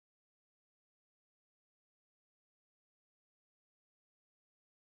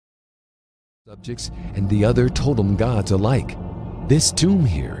subjects and the other totem gods alike. This tomb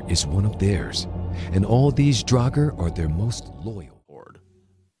here is one of theirs, and all these Draugr are their most loyal.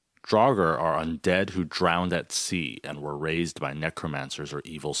 Draugr are undead who drowned at sea and were raised by necromancers or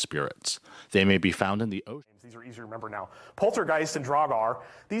evil spirits. They may be found in the ocean. These are easier to remember now. Poltergeist and Draugr,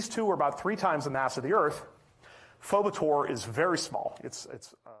 these two are about 3 times the mass of the Earth. Phobator is very small. The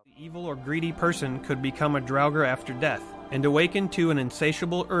evil or greedy person could become a Draugr after death, and awaken to an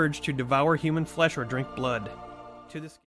insatiable urge to devour human flesh or drink blood. To this